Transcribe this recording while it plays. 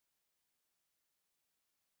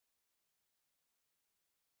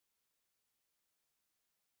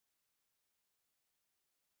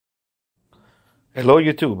Hello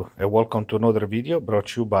YouTube and welcome to another video brought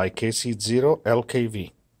to you by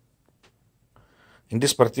KC0LKV. In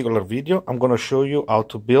this particular video I'm going to show you how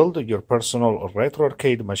to build your personal retro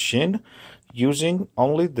arcade machine using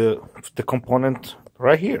only the component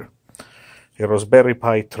right here. A Raspberry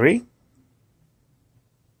Pi 3,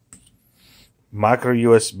 micro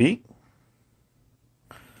USB.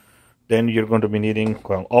 Then you're going to be needing,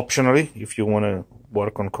 well, optionally, if you want to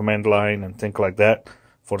work on command line and things like that,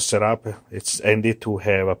 for setup, it's handy to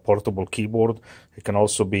have a portable keyboard. It can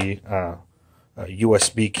also be a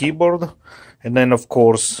USB keyboard. And then, of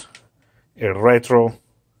course, a retro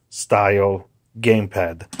style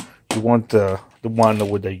gamepad. You want the one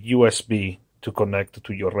with a USB to connect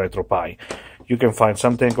to your Retropie. You can find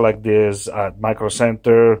something like this at Micro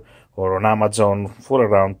Center or on Amazon for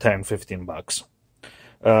around 10-15 bucks.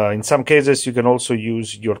 In some cases, you can also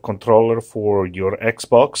use your controller for your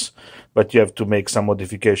Xbox, but you have to make some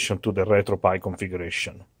modification to the Retropie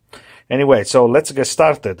configuration. Anyway, so let's get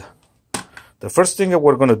started. The first thing that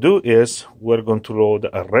we're going to do is we're going to load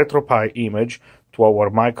a Retropie image to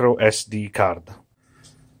our micro SD card.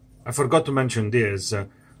 I forgot to mention this.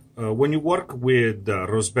 When you work with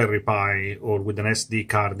Raspberry Pi or with an SD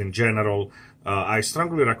card in general, I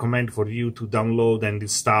strongly recommend for you to download and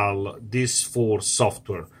install these 4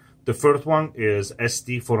 software. The first one is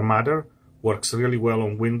SD Formatter, works really well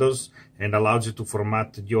on Windows and allows you to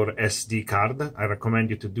format your SD card. I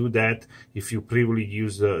recommend you to do that if you previously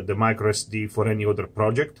use the micro SD for any other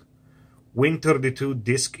project. Win32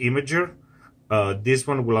 Disk Imager. This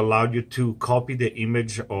one will allow you to copy the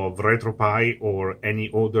image of Retropie or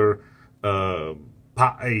any other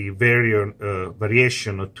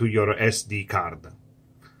variation to your SD card.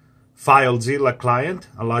 FileZilla client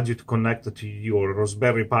allows you to connect to your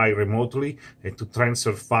Raspberry Pi remotely and to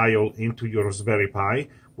transfer file into your Raspberry Pi.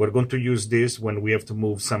 We're going to use this when we have to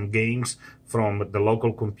move some games from the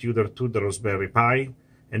local computer to the Raspberry Pi.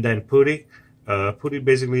 And then PuTTY. PuTTY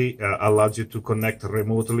basically allows you to connect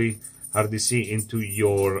remotely RDC into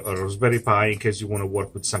your Raspberry Pi in case you want to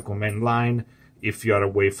work with some command line if you are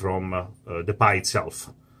away from the Pi itself.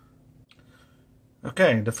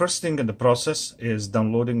 Okay, the first thing in the process is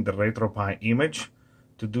downloading the Retropie image.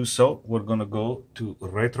 To do so, we're going to go to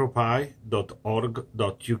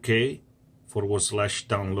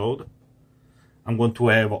retropie.org.uk/download. I'm going to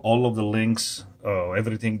have all of the links,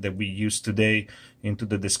 everything that we use today into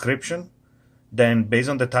the description. Then, based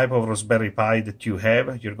on the type of Raspberry Pi that you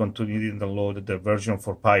have, you're going to need to download the version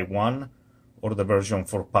for Pi 1 or the version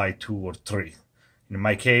for Pi 2 or 3. In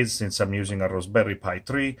my case, since I'm using a Raspberry Pi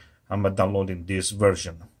 3, I'm downloading this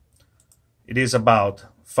version. It is about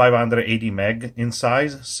 580 meg in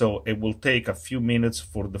size, so it will take a few minutes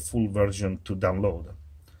for the full version to download.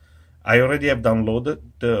 I already have downloaded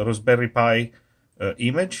the Raspberry Pi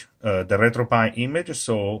image, the Retropie image,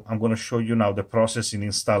 so I'm going to show you now the process in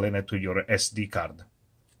installing it to your SD card.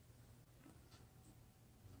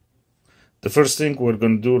 The first thing we're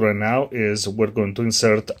going to do right now is we're going to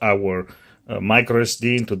insert our micro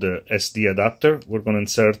SD into the SD adapter. We're going to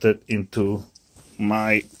insert it into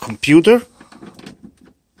my computer.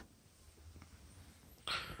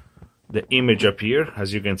 The image up here,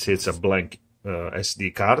 as you can see, it's a blank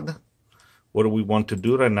SD card. What we want to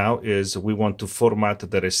do right now is we want to format the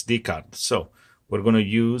SD card. So we're going to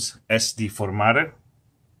use SD Formatter.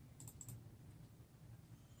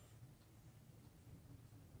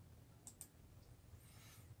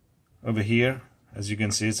 Over here, as you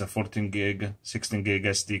can see, it's a 14 gig, 16 gig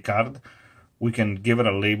SD card. We can give it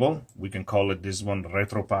a label. We can call it this one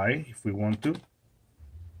Retropie if we want to.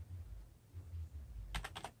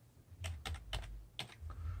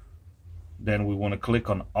 Then we want to click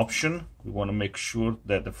on option. We want to make sure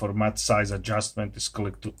that the format size adjustment is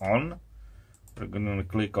clicked to on. We're going to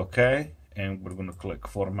click OK and we're going to click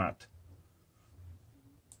format.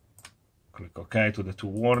 Click OK to the to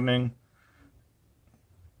warning.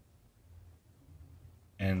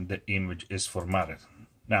 And the image is formatted.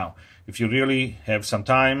 Now, if you really have some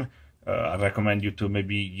time, I recommend you to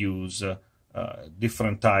maybe use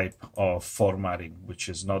different type of formatting, which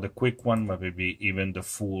is not a quick one, but maybe even the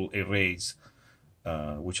full erase,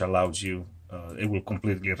 which allows you, it will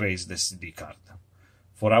completely erase the SD card.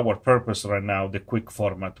 For our purpose right now, the quick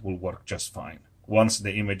format will work just fine. Once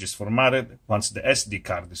the image is formatted, once the SD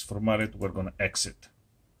card is formatted, we're going to exit.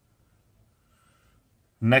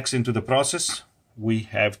 Next into the process, we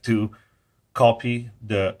have to copy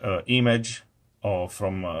the image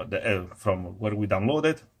from where we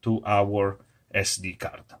downloaded to our SD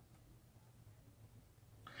card.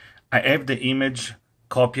 I have the image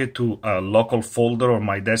copied to a local folder on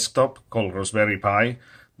my desktop called Raspberry Pi.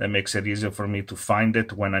 That makes it easier for me to find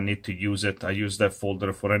it when I need to use it. I use that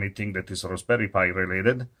folder for anything that is Raspberry Pi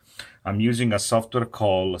related. I'm using a software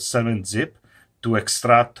called Unzip to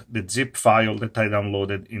extract the zip file that I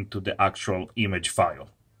downloaded into the actual image file.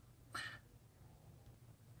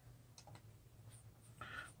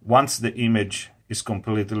 Once the image is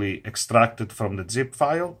completely extracted from the zip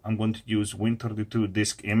file, I'm going to use Win32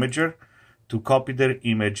 Disk Imager to copy the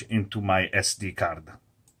image into my SD card.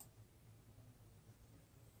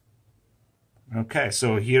 Okay,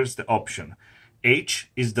 so here's the option. H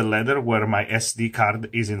is the letter where my SD card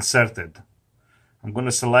is inserted. I'm going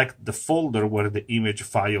to select the folder where the image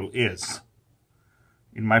file is.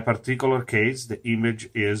 In my particular case, the image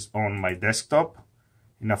is on my desktop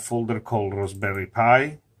in a folder called Raspberry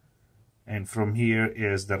Pi, and from here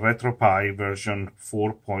is the Retropie version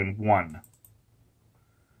 4.1.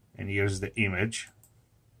 And here's the image.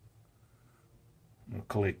 I'll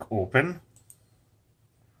click Open,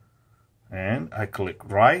 and I click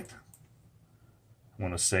Write. I'm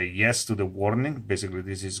going to say yes to the warning. Basically,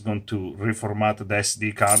 this is going to reformat the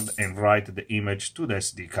SD card and write the image to the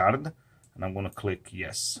SD card. And I'm going to click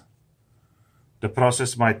yes. The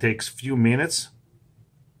process might take a few minutes,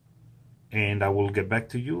 and I will get back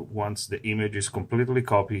to you once the image is completely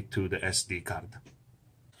copied to the SD card.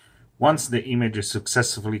 Once the image is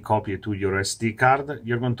successfully copied to your SD card,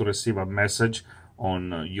 you're going to receive a message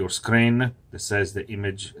on your screen that says the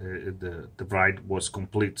image, the write was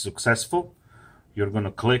complete successful. You're going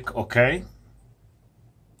to click OK,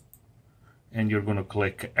 and you're going to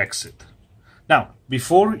click Exit. Now,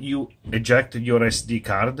 before you eject your SD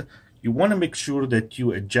card, you want to make sure that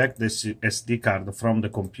you eject this SD card from the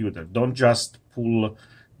computer. Don't just pull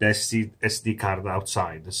the SD card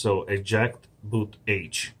outside. So eject boot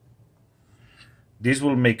H. This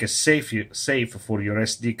will make it safe for your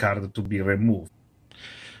SD card to be removed.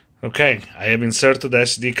 Okay, I have inserted the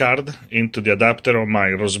SD card into the adapter on my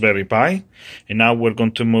Raspberry Pi, and now we're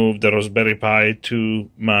going to move the Raspberry Pi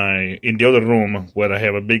to in the other room where I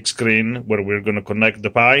have a big screen where we're going to connect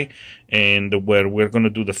the Pi and where we're going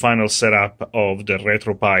to do the final setup of the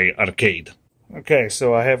Retropie arcade. Okay,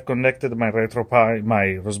 so I have connected my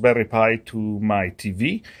Raspberry Pi to my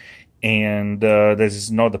TV, and this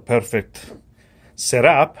is not the perfect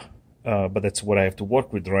setup, but that's what I have to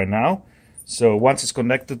work with right now. So once it's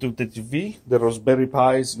connected to the TV, the Raspberry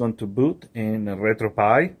Pi is going to boot in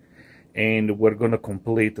Retropie, and we're going to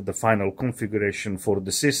complete the final configuration for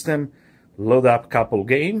the system, load up couple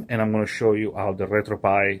game, and I'm going to show you how the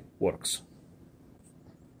Retropie works.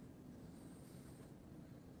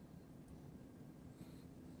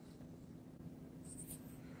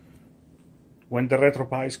 When the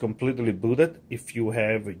Retropie is completely booted, if you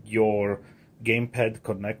have your gamepad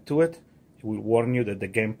connect to it, it will warn you that the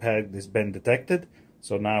gamepad has been detected.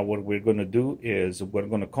 So now what we're going to do is we're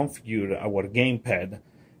going to configure our gamepad,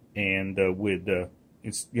 and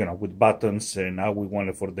with buttons and how we want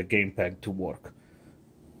it for the gamepad to work.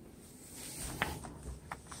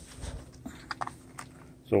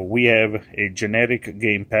 So we have a generic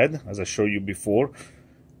gamepad, as I showed you before,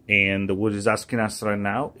 and what it's asking us right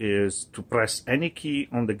now is to press any key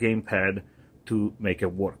on the gamepad to make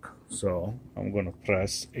it work. So I'm going to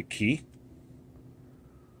press a key,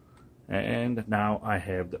 and now I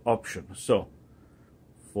have the option. So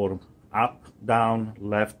for up, down,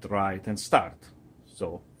 left, right, and start.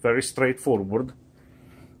 So very straightforward.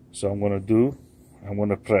 So I'm going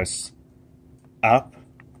to press up,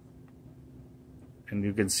 and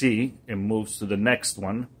you can see it moves to the next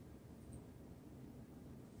one.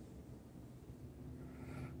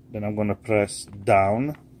 Then I'm going to press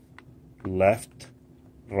down, left,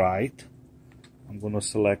 right. I'm going to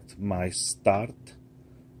select my start,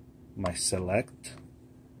 my select.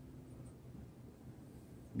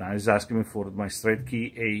 Now it's asking me for my straight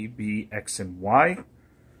key A, B, X, and Y.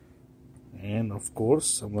 And of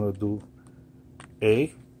course, I'm going to do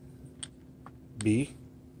A, B,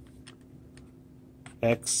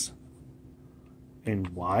 X, and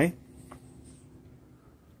Y.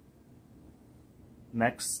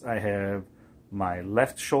 Next, I have my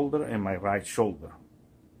left shoulder and my right shoulder.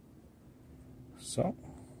 So,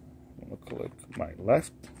 I'm going to click my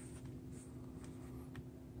left.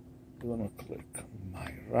 I'm going to click my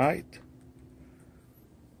right.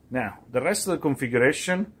 Now, the rest of the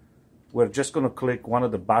configuration, we're just going to click one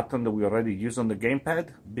of the buttons that we already use on the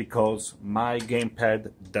gamepad, because my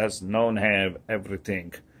gamepad does not have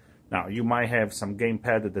everything. Now, you might have some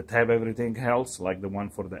gamepad that have everything else, like the one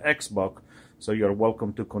for the Xbox, so you're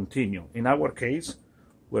welcome to continue. In our case,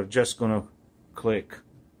 we're just going to click,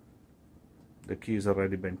 the key's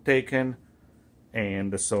already been taken,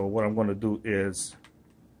 and so what I'm going to do is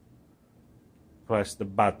press the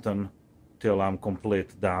button till I'm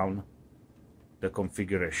complete down the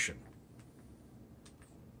configuration.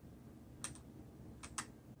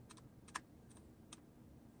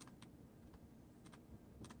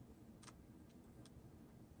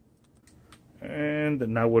 And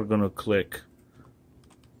now we're going to click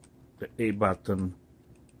the A button,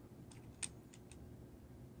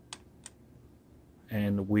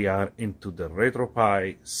 and we are into the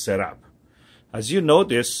Retropie setup. As you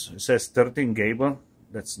notice, it says 13 GB.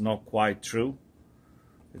 That's not quite true.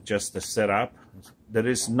 It's just the setup. There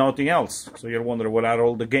is nothing else. So you're wondering, what are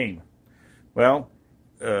all the games? Well,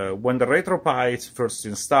 when the Retropie is first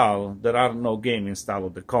installed, there are no games installed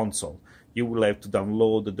on the console. You will have to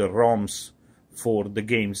download the ROMs for the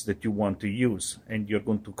games that you want to use, and you're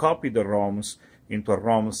going to copy the ROMs into a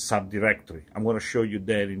ROM subdirectory. I'm going to show you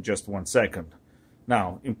that in just 1 second.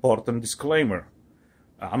 Now, important disclaimer.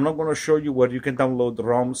 I'm not going to show you where you can download the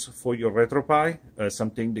ROMs for your Retropie,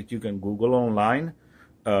 something that you can Google online.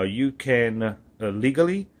 You can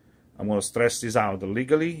legally, I'm going to stress this out,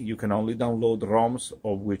 legally you can only download ROMs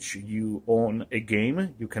of which you own a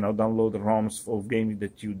game. You cannot download ROMs of games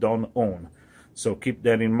that you don't own. So keep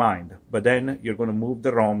that in mind. But then you're going to move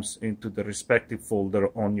the ROMs into the respective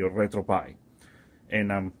folder on your Retropie.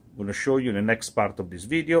 And I'm going to show you in the next part of this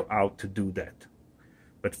video how to do that.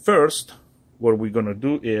 But first, what we're going to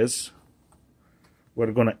do is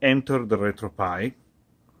we're going to enter the Retropie.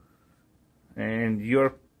 And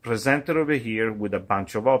you're presented over here with a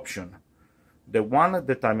bunch of options. The one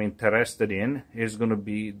that I'm interested in is going to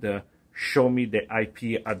be the show me the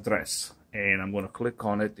IP address. And I'm going to click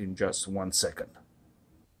on it in just 1 second.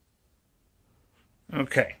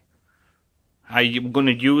 Okay. I'm going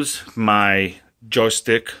to use my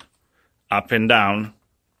joystick up and down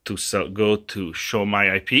to go to show my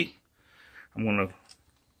IP. I'm going to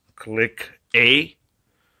click A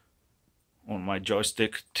on my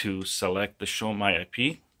joystick to select the show my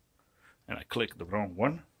IP. And I clicked the wrong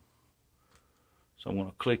one. So I'm going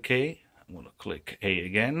to click A. I'm going to click A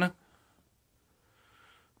again.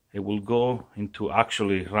 It will go into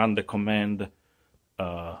actually run the command,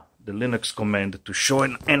 the Linux command to show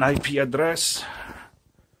an IP address.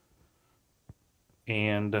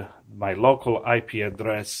 And my local IP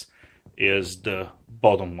address is the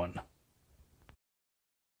bottom one.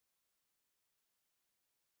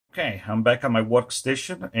 Okay, I'm back at my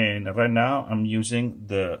workstation, and right now I'm using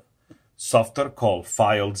the software called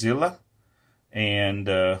FileZilla. And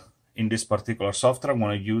in this particular software, I'm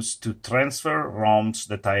going to use to transfer ROMs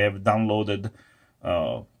that I have downloaded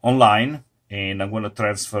online, and I'm going to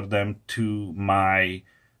transfer them to my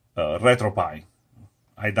Retropie.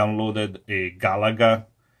 I downloaded a Galaga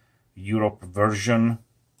Europe version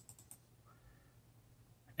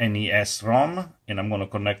NES ROM, and I'm going to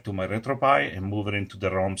connect to my Retropie and move it into the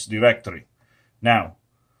ROMs directory. Now,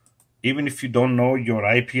 even if you don't know your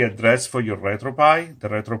IP address for your Retropie, the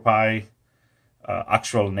Retropie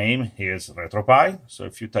actual name is Retropie. So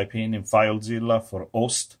if you type in FileZilla for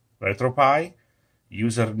host Retropie,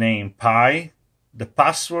 username Pi, the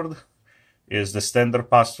password is the standard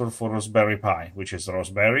password for Raspberry Pi, which is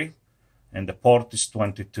Raspberry, and the port is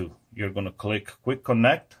 22. You're going to click Quick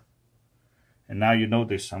Connect, and now you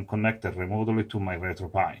notice I'm connected remotely to my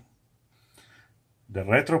Retropie. The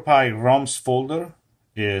Retropie ROMs folder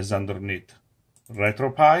is underneath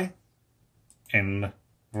Retropie and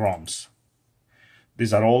ROMs.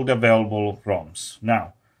 These are all the available ROMs.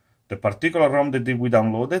 Now, the particular ROM that we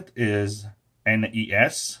downloaded is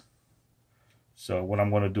NES. So what I'm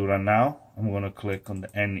going to do right now, I'm going to click on the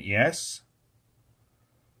NES,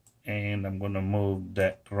 and I'm going to move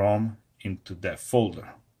that ROM into that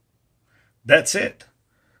folder. That's it.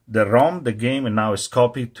 The ROM, the game, now is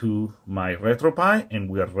copied to my Retropie, and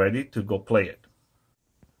we are ready to go play it.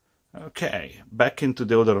 Okay, back into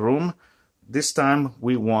the other room. This time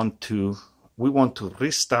we want to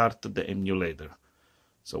restart the emulator.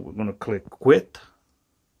 So we're going to click Quit,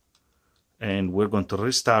 and we're going to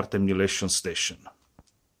restart emulation station.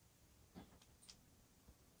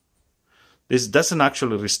 This doesn't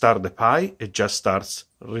actually restart the Pi, it just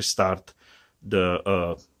restart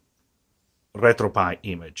the Retropie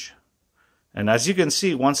image. And as you can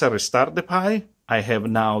see, once I restart the Pi, I have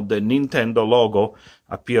now the Nintendo logo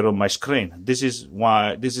appear on my screen. This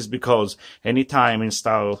is because anytime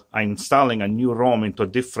I'm installing a new ROM into a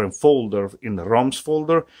different folder in the ROMs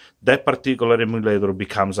folder, that particular emulator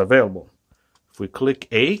becomes available. If we click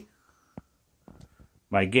A,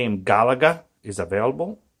 my game Galaga is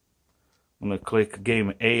available. I'm going to click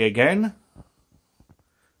game A again.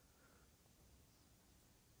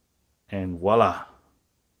 And voila.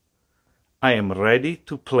 I am ready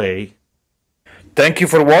to play Thank you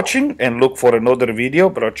for watching, and look for another video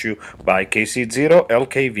brought to you by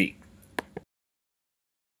KC0LKV.